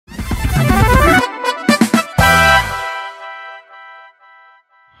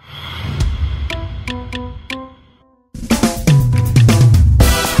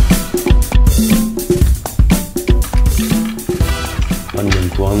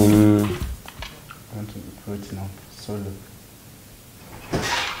want to recruit now, solo.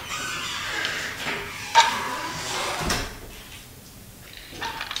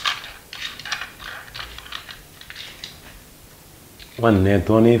 One net,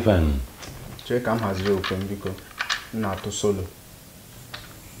 one fan. Check has you open because not to solo.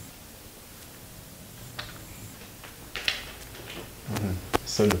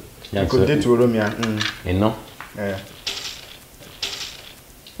 Solo. You could date to Romeo. You know? Yeah.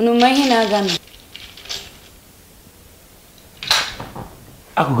 No, my hinagan.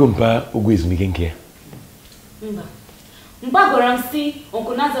 I could compare Igboezue making care. Mba Ramsey,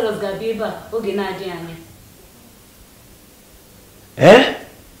 Uncle Nazareth Gabiba, Nnaji. Eh?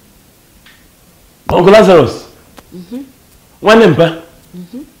 Uncle Lazarus? One emperor?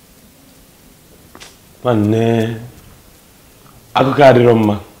 One, I got the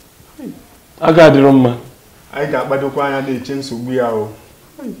Roma. I got the Roma. I got by the choir, the chance we are.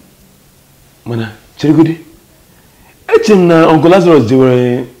 Mana, Chirigudi? Uncle Lazarus, they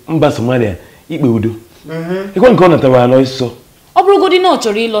were Mbasamaria, Igboezue. He can't go at our noise so. Obrogodi no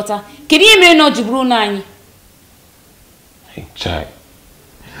chori lota. Can you me no jibru nani? Chai.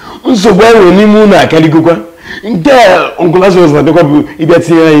 So why when you moon a caligua? In there, Uncle Lazarus na doka bu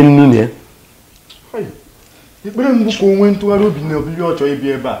ibeti in nunia. You bring book went to a ruby no be your choy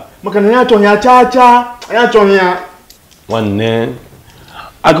be eba. Makana ya cha ya. One ne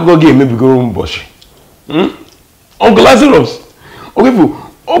I could go game maybe go bush. Uncle Lazarus. Okay, fu.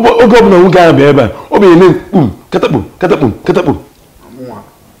 O governor who can be eba. Obi name katapu.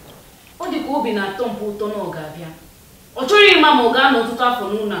 O di ko bi na tompu to no ga bia. O chori ma mo ga no tutu afọ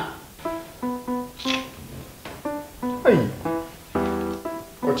nuna. Ai.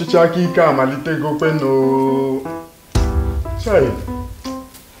 Ọchịchị aka ike amalite go kweno. Chai.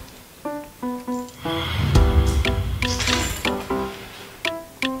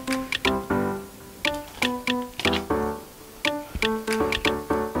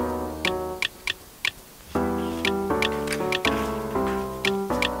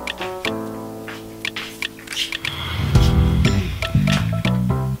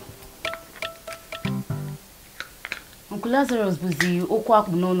 Lazarus buzi okwu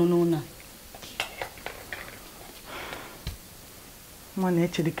akpụ n'ọnụ na. Nwa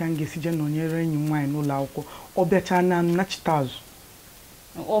na-echere ka m ga-esi je nọnyere enyi m nwaanyị n'ụlọ akwụkwọ. Ọ bịacha na m nachite azụ.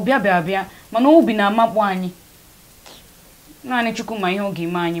 Ọ bịa mana obi na-amakpụ anyị. Naanị Chukwu ma ihe ọ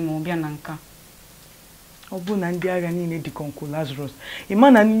ga-eme anyị ma ọ bịa na nka. Ọ bụ na ndị agha niile dị ka Uncle Lazarus. Ị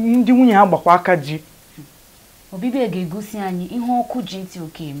ma na ndị nwunye ha gbakwa aka ji. Ọbịbịa ga-egosi anyị ihe ọkụ ji ntị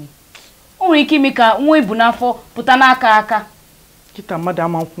oke eme. O nwere ike ime ka nwa ebu n'afọ pụta n'aka aka. Kita mmadụ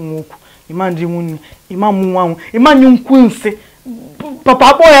ama nkwụ nwoke, ịma ndị nwunye, ịma mụ nwanwu, ịma nye nkwu nsị. Papa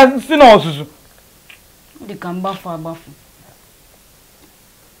akpọ ya si n'ọzụzụ. Ọ dị ka mgbafu.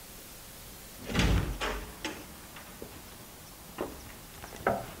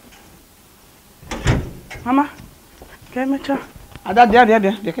 Mama, ka emecha. Ada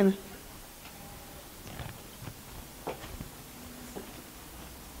dị kene.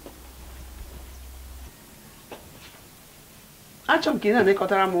 Achọm ka ị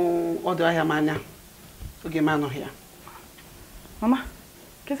na-elekọtara m ọdụ ahịa m anya oge m anọghị ya. Mama,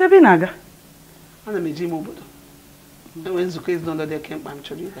 kedu ebe ị na-aga? Ana m eji ime obodo. Enwere nzukọ ezinụlọ dị oke mkpa m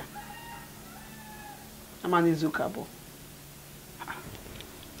chọrọ ịga. Ama n'izu ụka abụọ.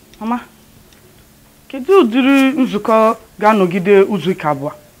 Mama, kedu ụdịrị nzukọ ga-anọgide izu ụka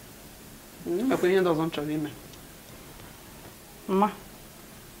abụọ? Enwekwa ihe ndị ọzọ m chọrọ ime. Mama,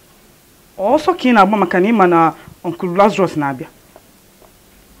 ọsọ ka ị na-agba maka na ịma na Uncle Lazarus na-abịa.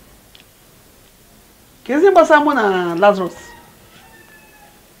 Kezi gbasara mụ na Lazarus?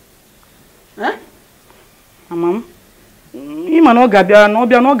 Mama m, ịma na ọ ga-abịa na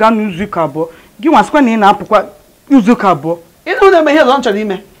ọ ga-anọ izu ụka abụọ. Gị nwasịkwa na ị na-apụkwa izu ụka abụọ. Ịnụ na-eme ihe ọzọ m chọrọ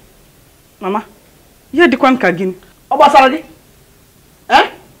ime. Mama, ihe dịkwa nka gịnị? Ọ gbasara gị?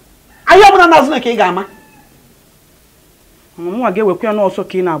 Ahịa ọbụla na-azụ na ka ị ga-ama. Mama, nwa ga-ewekwa ya n'ọsọ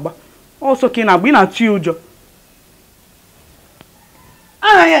ka ị na-agba. Ọsọ ka ị na-agba, ị na-atụ ya ụjọ.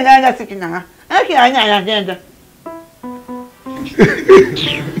 Anya si kinya ha. Anya jenja.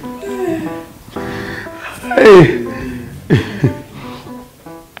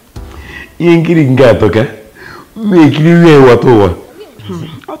 Ihe nkiri nke atọ ka ekiri ihe wata ụwa.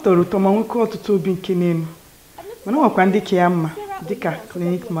 Ọ tọrọ ụtọ ma nwoke ọtụtụ obi nke n'elu. Mana nwekwa ndị ka ya mma dịka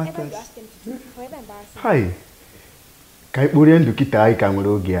clinic masters. Hi. Ka ikpori ndụ kita anyị ka nwere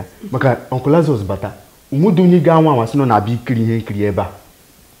oge ya maka Uncle Lazarus bata. Umudu onye ga-anwa amasị nọ na-abịa ikiri ihe nkiri ebe a.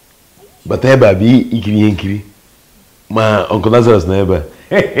 Bata ebe a bụ ikiri ihe nkiri. Ma Uncle Lazarus na ebe a.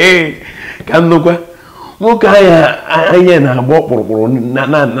 Ka nnukwa nwoke anya na-agba ọkpụrụkpụrụ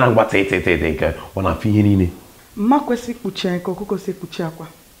na-agba tịtịtịtị nke ọ na-afụ ihe niile. Mma kwesị ikpuchi anyị ka ọkụkọ si ekpuchi akwa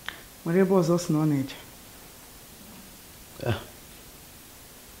nwere ebe ọzọ si na ọ na-eje.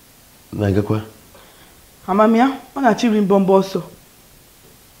 Na-agakwa Amamiya ọ na-achọ iri mbọmbọ ọsọ.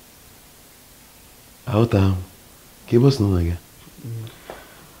 Aghọta ka ebe ọ si na ọ na-aga.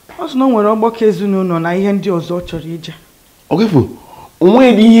 Ọ sị na o nwere ọgbakọ ezinụlọ na ihe ndị ọzọ ọ chọrọ ije. Okafor, onwe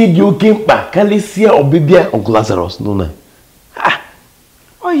ihe dị oke mkpa karịsịa ọbịbịa Uncle Lazarus n'ụlọ.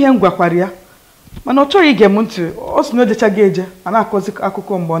 Ọ ihe m gwakwara ya mana ọ chọrọ ige m ntị. Ọ sị na o jechaghị eje ma na-akọzi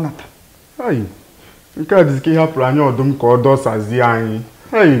akụkọ mgbe ọ nata. Nke a dịzị ka ihe hapụrụ anyị ọdụm ka ọ dọsazie anyị.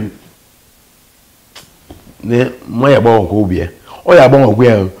 Ma ya agbanwekwa obi ya, ọ ya agbanwekwa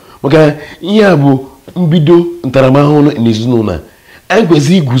ya maka ihe a bụ mbido ntaramahụhụ n'ezinụlọ a. Anyị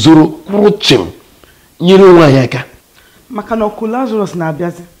kwesịrị iguzoro kwụrụ chịm nyere onwe anyị aka maka na Uncle Lazarus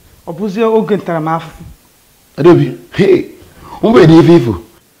na-abịazi ọ bụzie oge ntaramahụhụ. Adobi, mgbe dị ife ifo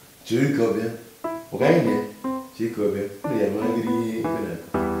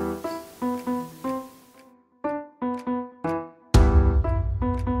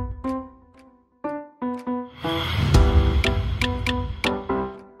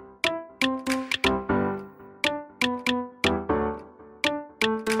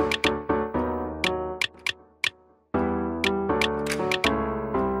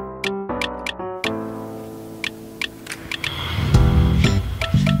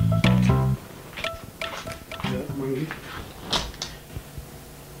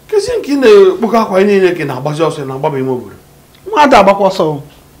nke na-ekpokọ akwa niile ka na-agbazi ọsọ na agbaba ime obodo. Nwa ada agbakwa ọsọ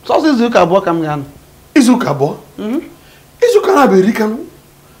sọsọ izu ụka abụọ ka m ga-anọ. Izu ụka abụọ? Izu ụka na-abụ eri kanụ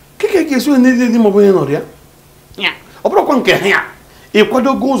keke ga-esi n'eli ndị maọbụ onye nọrọ ya. Ọ bụrụkwa nke ha ya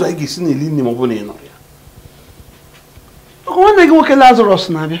ịkwadogo ụzọ anyị ga-esi n'eli ndị maọbụ onye nọrọ ya. Ọkụ nwanne gị nwoke Lazarus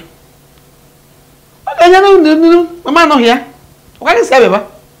na-abịa. Ọ ga-enyere nnu mama anọghị ya. Ọ gaghị si abịaba.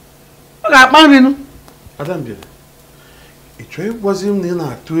 Ọ ga-akpa nri nụ. Ada m bịara. Ị chọrọ ịgwazi m na ị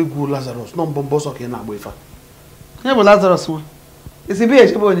na-atụ egwu Lazarus nọ mbọ ọsọ ka ị na-agba ife a? Onye bụ Lazarus nwa? Esi be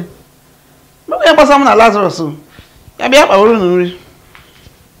echebe onye? Mgbe ya gbasa m na Lazarus ya bịa kpaworo na nri.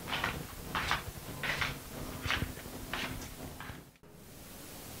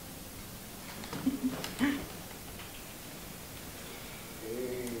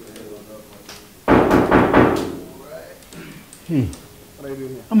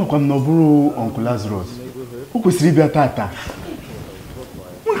 Amakwa m na ọ bụrụ Uncle Lazarus. O kwesịrị ịbịa tata.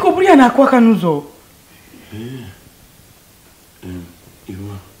 Nwoke ọ bụrụ ya na-akụ aka n'ụzọ.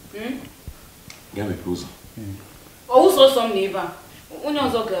 Gaa mepe ụzọ. Ọwụ sọsọ m na ebe a. Onye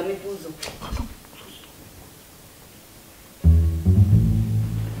ọzọ ga-emepe ụzọ.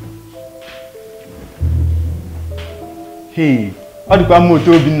 Ọ dịkwa mma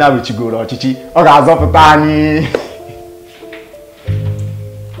otu Obinna wechigoro ọchịchị. Ọ ga-azọpụta anyị.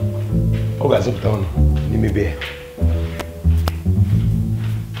 Ọ ga-azọpụta ọnụ n'ime be ya.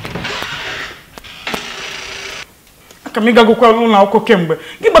 Aka m ịgagokwa ụlọ akwụkwọ kemgbe.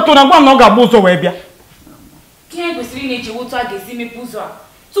 Gị gbatụrụ na gwa m na ọ ga-agba ụzọ wee bịa. Ihe kwesịrị na-eche otu a ga-esi mepe ụzọ a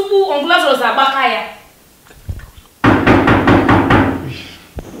tupu Uncle Lazarus agbaka ya.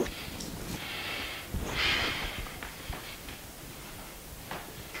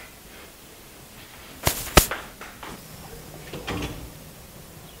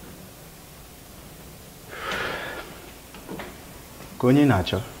 Ka onye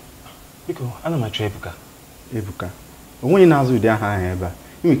na-achọ? Biko, ana m achọ Ebuka. Ebuka. O nweghị na-azụ ụdị aha ahụ ebe a.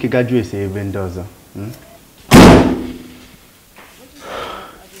 Inwe ike gaa jụọ ese ebe ndị ọzọ.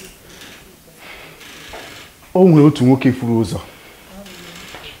 O nwere otu nwoke furu ụzọ.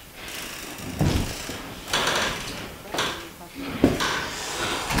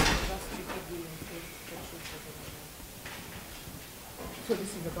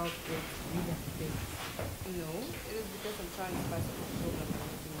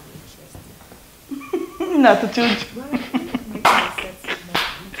 Na-atụcha ụjọ.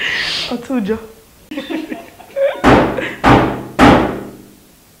 Otu ụjọ.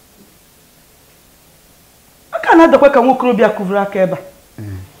 Aka na-adakwa ka nwokorobịa kụvuru aka ebe a.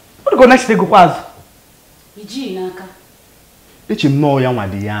 Ọ dịka ọ na-achite gụkwa azụ. Iji n'aka. Eche m nọọ ya nwa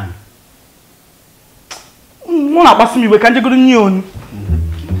dị ya ahụ. Mụ na-akpasị m iwe ka njegoro nye onu.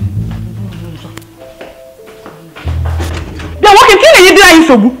 Bịa nwoke nke na-enye dị anyị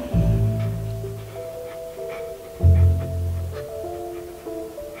nsogbu.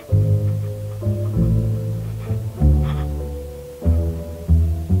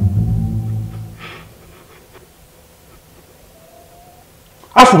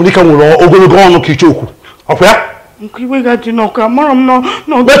 Afọ m dịka nwere ogologo ọnụ ka iche okwu. Ọkwa ya? Nke iwe ga-adị n'ọka mara m nọ.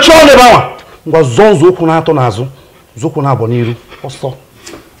 Mechie ọnụ ebe anwa. ngwa zọọ nzọụkwụ na-atọ n'azụ nzọụkwụ na-abọ n'iru ọsọ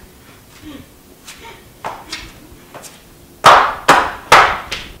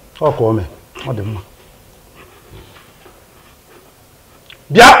ọ ka o mee ọ dị mma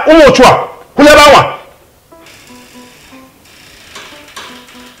bịa ụmụ ochu a kwụlebe anwa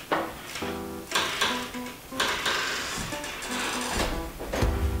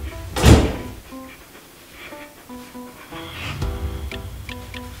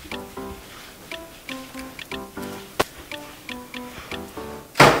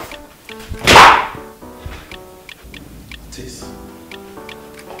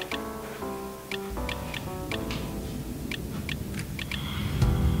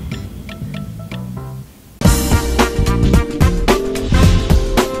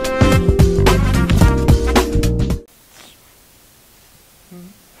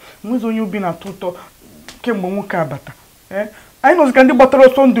onye ubi na-atọ ụtọ kemgbe nwoke abata anyị nọzi ka ndị gbatara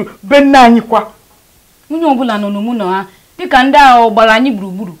ọsọ ndụ be nne anyị kwa nwunye ọbụla nọ n'ụmụnọ ha dịka ndị ahụ gbara anyị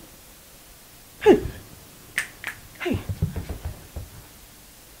gburugburu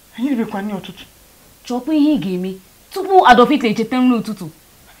anyị ribekwa nne ụtụtụ chọpụ ihe ị ga-eme tupu Adọfita echeta nri ụtụtụ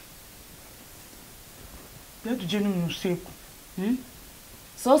bịa dujenu m n'usekwu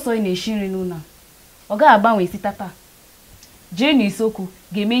sọsọ ị na-eshi nri n'ụlọ ọ gaghị agbanwe isi tata jee n'isiokwu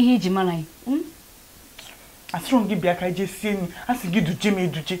ga-eme ihe iji mara ya asịrọ m gị bịa ka ije sie nri a sị gị duje m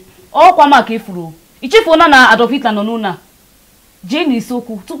eduje ọkwa maka efuru ichefuona na Adọfita nọ n'ụlọ jee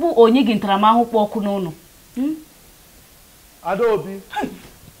n'isiokwu tupu onye gị ntaramahụhụ kpọ ọkụ n'ụlọ Adaobi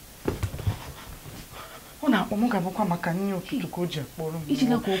ọ na-akpọ m ga-abụkwa maka nri ụtụtụ ka o ji akpọrọ m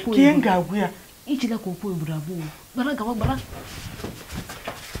ijila ka okwu ihe m ga-agwụ ya ijila ka okwu egburu abụọ gbara gawa gbara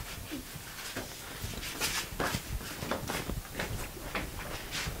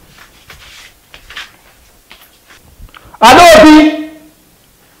Adaobi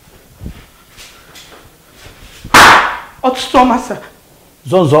ọtụtụ ọmasa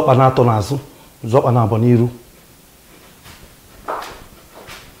zọ nzọọkpa na-atọ n'azụ nzọọkpa na-abọ n'iru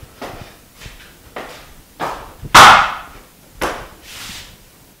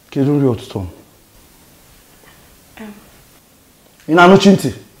kedu nri ụtụtụ ị na-anụchi ntị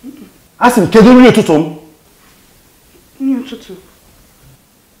a sị m kedu nri ụtụtụ m nri ụtụtụ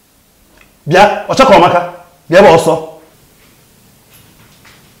bịa ọchakọmaka bịa ebe ọsọ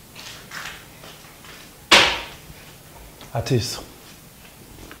Atis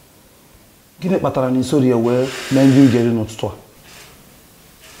gịnị kpatara na isori ya wee mee nri ngeri n'ụtụtụ a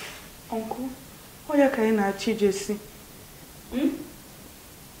ọnkụ ọ ya ka anyị na-achọ ije si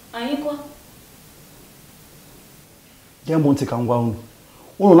anyị kwa gee mbụ ntị ka m gwa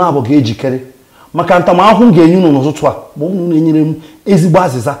unu na-abụ ga-ejikere maka ntamahụhụ m ga-enye unu n'ụtụtụ a ma unu na-enyere m ezigbo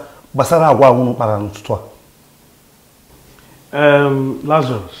azịza gbasara agwa unu kpara n'ụtụtụ a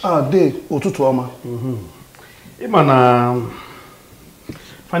Lazarus de ụtụtụ ọma ịma na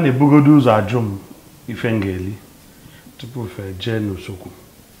fa na-ebugodo ụzọ ajụ m ife m ga-eli tupu fe jee n'usekwu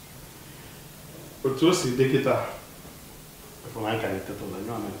otu o si dị kịta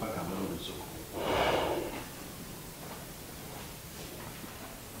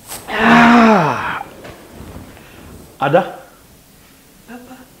Ada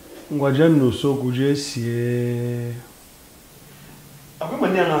ngwa jee n'usekwu jee sie agwa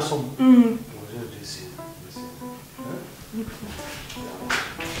ndị a na-asọ m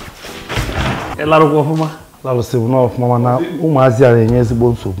ị larụkwa ọfụma larụsịbụ n'ọfụma mana ụmụazị a na-enye ezigbo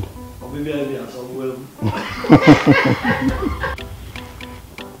nsogbu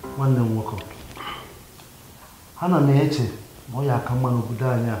nwanne m nwoke ana m eche na ọ ya aka mma n'obodo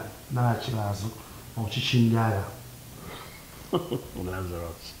anyị a na-achị n'azụ n'ọchịchị ndị agha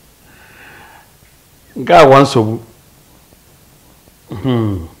nke a gwa nsogbu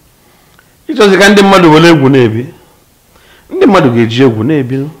ịchọzi ka ndị mmadụ were egwu na-ebi ndị mmadụ ga-eji egwu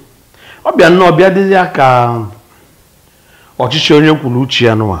na-ebi ọbịa nnọọ ọbịa dịzi ya ka ọchịchị onye kwuru uche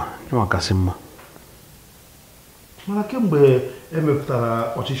ya nwa kasị mma mana kemgbe emepụtara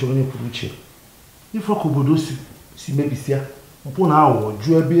ọchịchị onye kwuru uche ife ka obodo si mebisịa mpụ na aghụghọ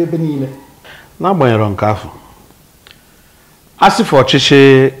juo ebe niile n'agbanyeghị nke afọ asịfụ ọchịchị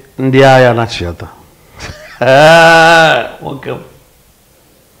ndị agha na-achịata nwoke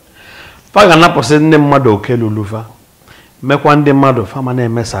fa ga-anapụsị ndị mmadụ oke lulufa mekwa ndị mmadụ fama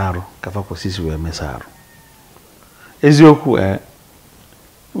na-emesa arụ ka fa kwesịsị wee mesa arụ eziokwu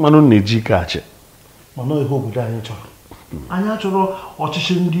mmanụ na-eji ike achị mana ihe obodo anyị chọrọ anyị achọrọ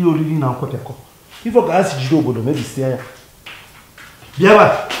ọchịchị ndị oriri na nkwepekọ ife ka ha si jide obodo mebisie ya bịaba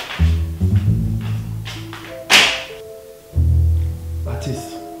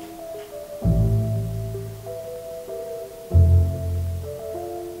Baptist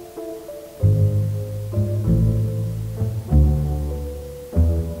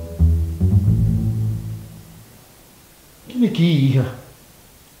Gịnị ka iyi ihe a?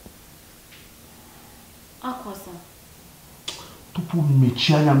 Akwasa. Tupu m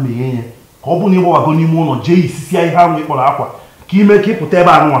mechie anya meghe ya ka ọ bụ na ịgbawago n'ime ụlọ jee isisi ihe ahụ ịkpọrọ akwa ka ime ka ịpụta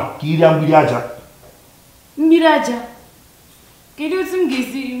ebe anụwa ka iri mgbiri aja. Mmiri aja? Kedu otu m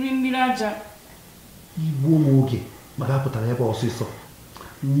ga-esi iri mmiri aja? Igbuo m oge maka apụtara ebe ọsịsọ.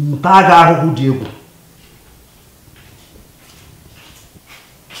 Nta ga ahụhụ dị egwu.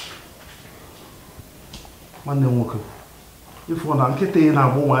 Nwanne nwoke, ịfụ na nkịta ị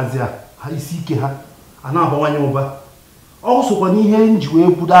na-agba ụmụazị a ha isi ike ha a na-abawanye ụba. Ọ sokwa n'ihe nji wee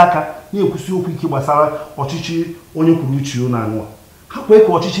budo aka na-ekwusi okwu ike gbasara ọchịchị onye kwuru uche na anụwa. Ha kwee ka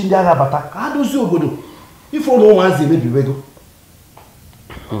ọchịchị ndị agha bata ka ha dozie obodo. Ịfụ na ụmụazị emebiwego.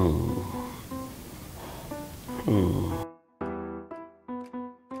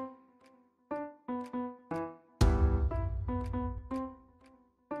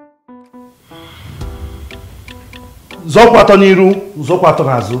 Zọkwatọ n'iru, zọkwatọ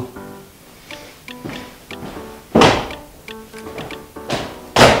n'azụ.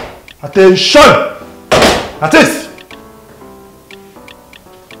 Attention! Atis!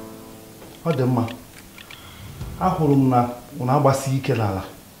 Ọ dị mma. Ahụrụ m na unu agbasi ike n'ala.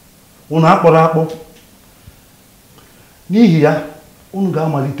 Unu akpọrọ akpọ. N'ihi ya, unu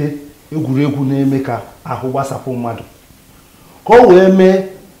ga-amalite egwuregwu na-eme ka ahụ gbasapụ mmadụ. Ka o wee mee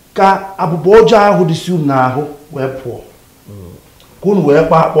ka abụba ọjọọ ahụ dị si unu n'ahụ wee pụọ. Ka unu wee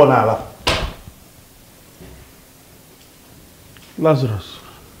kpaa akpọ n'ala. Lazarus.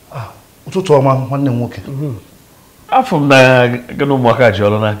 Ụtụtụ ọma nwanne m nwoke. Afọ m na gana ụmụaka ji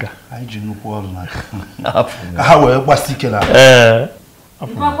ọrụ n'aka. Anyị ji nnukwu ọrụ n'aka. Ka ha wee gbasi ike n'ala.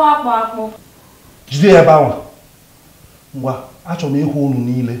 Akpọ. Jide ya ebe ahụ. Ngwa, achọrọ m ịhụ unu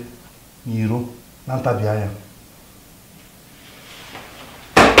niile n'iro na ntabi anya.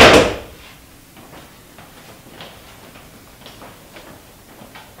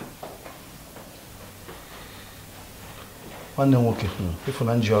 Nwanne nwoke, ịfụ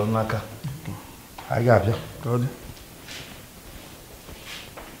na nji ọrụ n'aka. Anyị ga-abịa.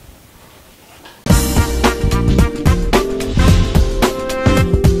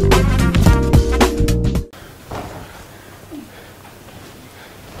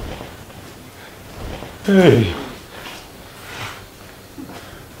 Hey.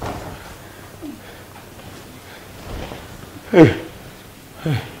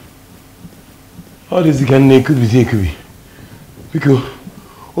 Ọ dịzị ka nne ekubizi ekubi. Biko,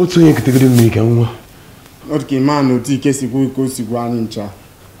 otu onye ketegoro mmiri ka nwa. Ọ dị ka ịma na otu Ike sikwu ka o sikwu anyị ncha.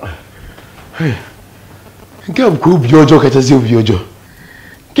 Nke a bụ ka obi ọjọọ kachasị obi ọjọọ.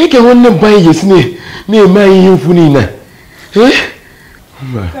 Ka ike nwanne mba anyị ga-esi na-eme anyị ihe mfu niile.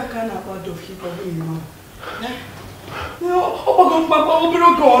 Ọ mkpakpa obere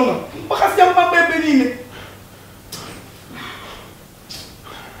oge ọ nọ mkpakasịa mkpakpa ebe niile.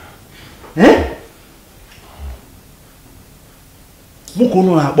 Mụ ka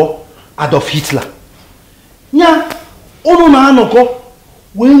unu na-akpọ Adolf Hitler. Ya unu na-anọkọ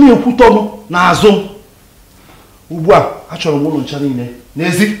wee na-ekwutọ m n'azụ m. Ugbu a achọrọ m ụlọ ncha niile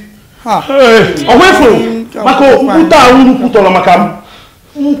n'ezi. Ọ wefuru maka nkwute a unu kwutọrọ maka m.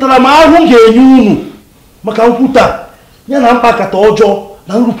 Ntaramahụhụ ga-enye unu maka nkwute a ya na mkpakata ọjọọ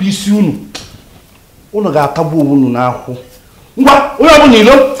na nrụpụ isi unu. Unu ga-atagbu onwe unu n'ahụ. Ngwa onye ọbụla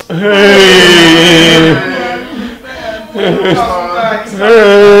ilo.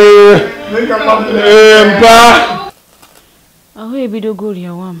 Ahụ ebidogo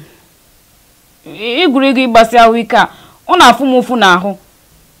rịawa m. Egwuregwu ịgbasi ahụ ike a ọ na-afụ m ụfụ n'ahụ.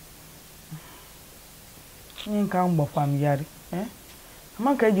 Ihe nka m gbakwa m yarị.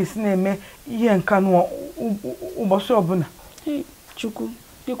 Ama ka eji si na-eme ihe nka n'ụbọchị ọbụla. Chukwu,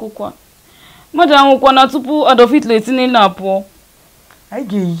 bikokwa. Mmadụ anwụkwa na tupu Adolf Hitler etinye na-apụọ. Anyị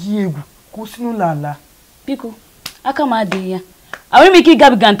ga-eyi egwu ka o si n'ụlọ ala. Biko, aka m adịghị ya. Enweghị m ike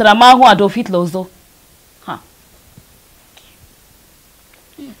ịgabiga ntaramahụhụ Adolf Hitler ọzọ.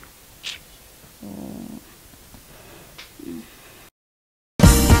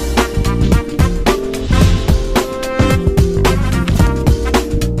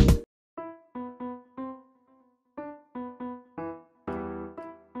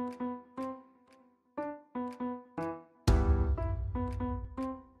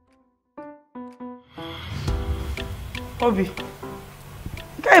 Obi,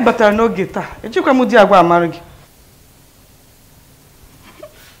 nke anyị batara n'oge taa, echekwa m di agwa amara gị.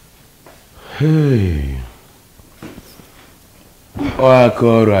 Ọ aka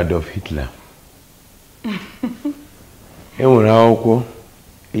ọrụ Adolf Hitler. E nwere akwụkwọ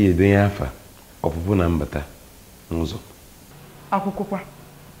eji edenye afa ọpụpụ na mbata n'ụzọ. Akwụkwọ kwa.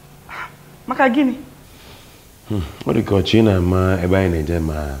 Maka gịnị? Ọ dị ka ọchị na-ama ebe anyị na-eje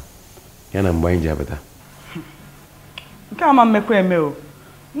ma ya na mgbe anyị ji abata. Nke a ma mmekwa eme o.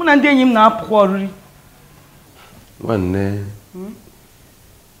 Mụ na ndị enyi m na-apụkwa ọrịrị. Nwanne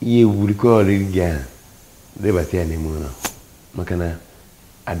ihe wurikwa ọrịrị gị a debata ya n'ime ụlọ maka na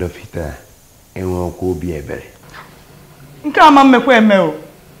adọfita enwe ọkwa obi ebere. Nke a ma mmekwa eme o.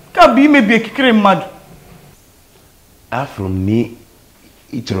 Nke a bụ imebi ekikere mmadụ. Afụrụ m na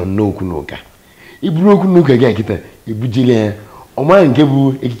ị chọrọ n'okwu n'ụka. Iburu okwu n'ụka gị akịta ebujile ya ọ maghị nke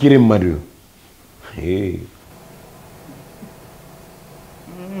bụ ekikere mmadụ.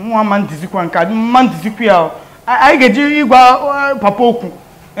 Nwa ma ndizikwa nke a mma ndizikwa ya. Anyị ga-eji ịgwa papa okwu.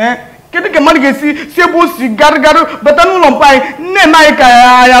 Kedu ka mmadụ ga-esi ebe o si garịgarị bata n'ụlọ mpa anyị nne anyị ka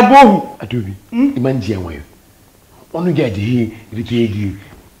ya bụ ohu. Adaobi, ịma nji ya nwayọ. Ọnụ gị adịghị rite gị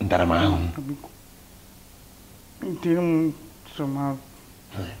ntaramahụhụ.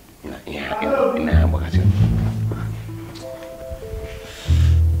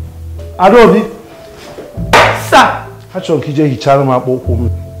 Adaobi, sa achọrọ ka ije hichara m akpụ ụkwụ m.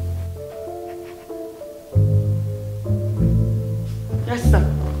 Yes, sir.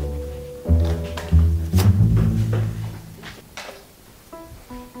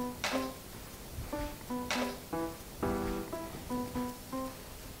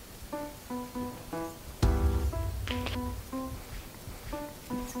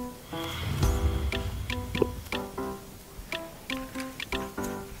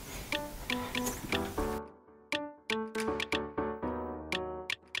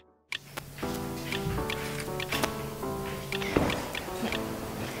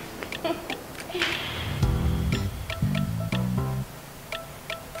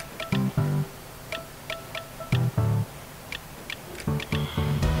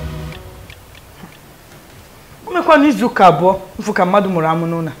 N'izu ụka abụọ mfu ka mmadụ mụrụ amụ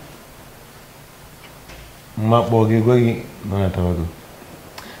n'ụlọ. Mma kpọọ gị gwa gị na natawago.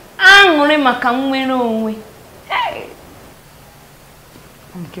 Aṅụrị maka nnwere onwe.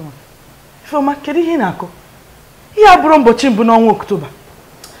 Ifeọma, kedu ihe ị na-akọ? Ihe a bụrụ ụbọchị mbụ n'ọnwa Ọktoba.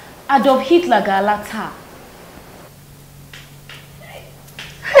 Adolf Hitler ga-ala taa.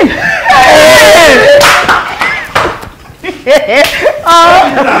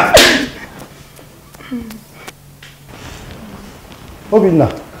 Obinna,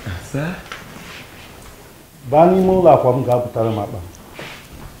 baa n'ime ụlọ akwa m ga-apụtara m akpa.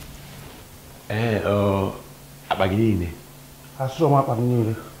 Akpa gị niile. Asụrụ m akpa m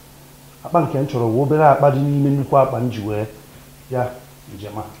niile. Akpa nke m chọrọ wụ obere akpa dị n'ime nnukwu akpa m ji wee ya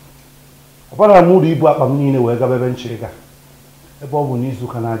njem a. Ọ bara m ụlọ ibu akpa m niile wee gaba ebe m chịrị ga. Ebe ọ bụ n'izu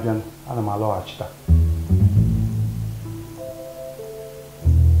ụka na-abịa ana m alọghachita.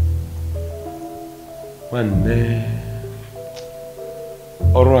 Nwanne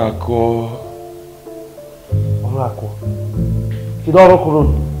ọrụ akụ. Kedu ọrụ kụrụ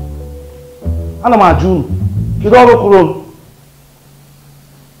unu? Ana m ajụ unu, kedu ọrụ kụrụ unu?